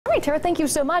right, Tara, thank you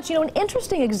so much. You know, an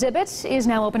interesting exhibit is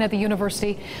now open at the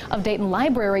University of Dayton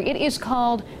Library. It is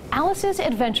called Alice's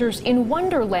Adventures in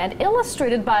Wonderland,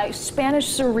 illustrated by Spanish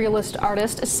surrealist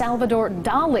artist Salvador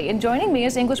Dali. And joining me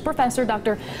is English professor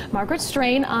Dr. Margaret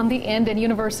Strain on the end and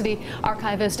University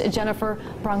archivist Jennifer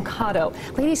Brancato.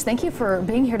 Ladies, thank you for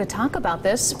being here to talk about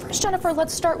this. First, Jennifer,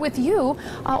 let's start with you.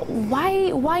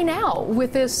 Why now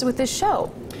with this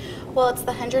show? Well, it's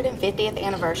the 150th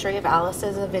anniversary of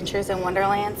Alice's Adventures in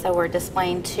Wonderland, so we're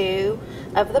displaying two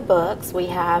of the books. We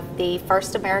have the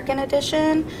first American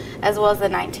edition as well as the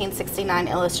 1969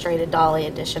 illustrated Dali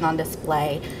edition on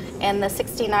display. And the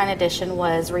 69 edition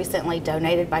was recently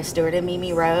donated by Stuart and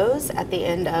Mimi Rose at the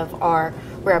end of our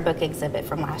rare book exhibit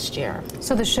from last year.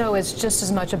 So the show is just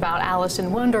as much about Alice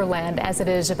in Wonderland as it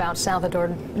is about Salvador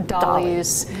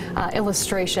Dali's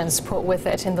illustrations put with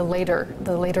it in the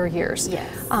later years.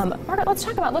 Yes. Margaret,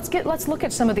 let's look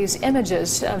at some of these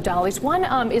images of Dali's.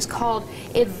 One is called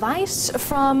Advice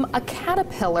from a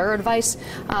Caterpillar.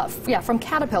 From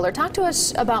Caterpillar. Talk to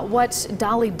us about what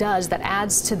Dali does that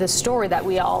adds to the story that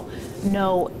we all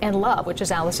know and love, which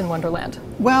is Alice in Wonderland.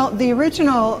 Well, the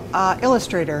original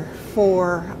illustrator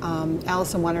for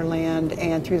Alice in Wonderland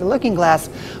and Through the Looking Glass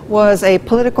was a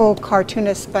political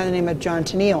cartoonist by the name of John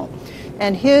Tenniel,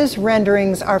 and his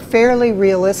renderings are fairly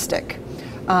realistic.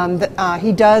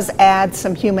 He does add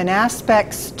some human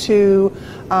aspects to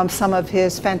some of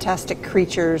his fantastic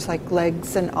creatures, like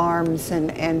legs and arms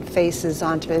and faces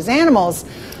onto his animals.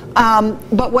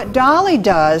 But what Dali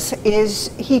does is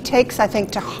he takes, I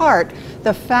think, to heart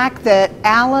the fact that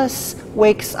Alice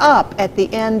wakes up at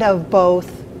the end of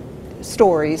both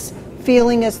stories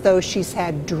feeling as though she's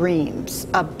had dreams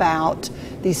about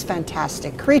these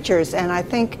fantastic creatures. And I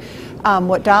think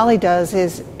what Dali does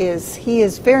is he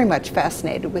is very much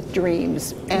fascinated with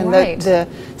dreams and the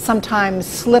sometimes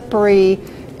slippery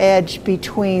edge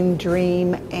between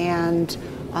dream and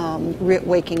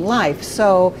waking life.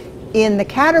 So in The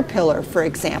Caterpillar, for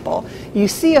example, you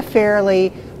see a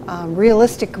fairly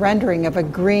realistic rendering of a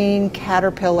green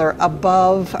caterpillar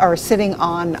above or sitting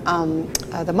on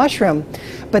the mushroom.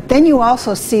 But then you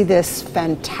also see this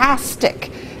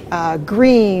fantastic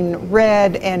green,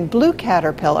 red, and blue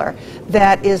caterpillar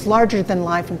that is larger than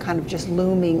life and kind of just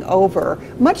looming over,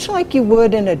 much like you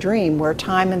would in a dream where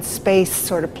time and space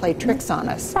sort of play tricks on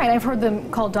us. Right, I've heard them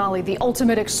call Dali the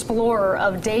ultimate explorer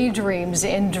of daydreams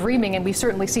and dreaming, and we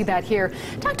certainly see that here.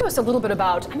 Talk to us a little bit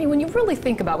about, I mean, when you really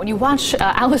think about, when you watch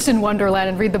Alice in Wonderland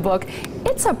and read the book,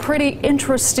 it's a pretty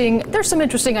interesting, there's some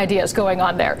interesting ideas going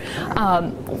on there.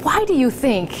 Why do you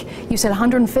think, you said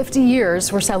 150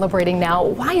 years we're celebrating now,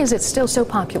 why is it still so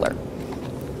popular?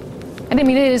 And I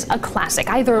mean, it is a classic.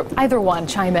 Either one,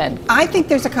 chime in. I think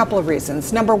there's a couple of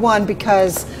reasons. Number one,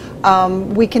 because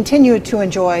we continue to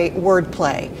enjoy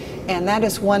wordplay. And that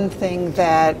is one thing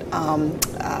that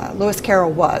Lewis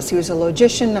Carroll was. He was a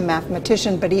logician, a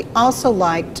mathematician, but he also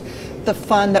liked the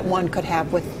fun that one could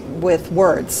have with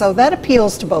words. So that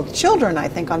appeals to both children, I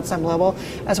think, on some level,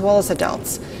 as well as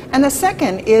adults. And the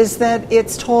second is that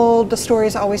the story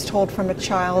is always told from a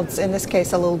child's, in this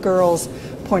case, a little girl's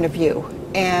point of view.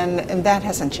 And that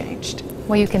hasn't changed.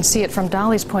 Well, you can see it from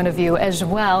Dali's point of view as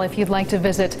well. If you'd like to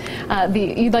visit,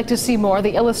 you'd like to see more,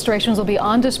 the illustrations will be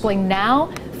on display now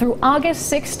through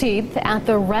August 16th at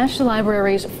the Resch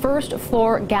Library's first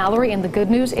floor gallery. And the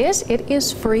good news is it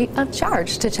is free of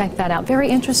charge to check that out. Very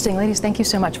interesting. Ladies, thank you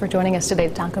so much for joining us today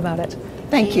to talk about it.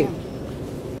 Thank you.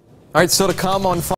 All right, so to come on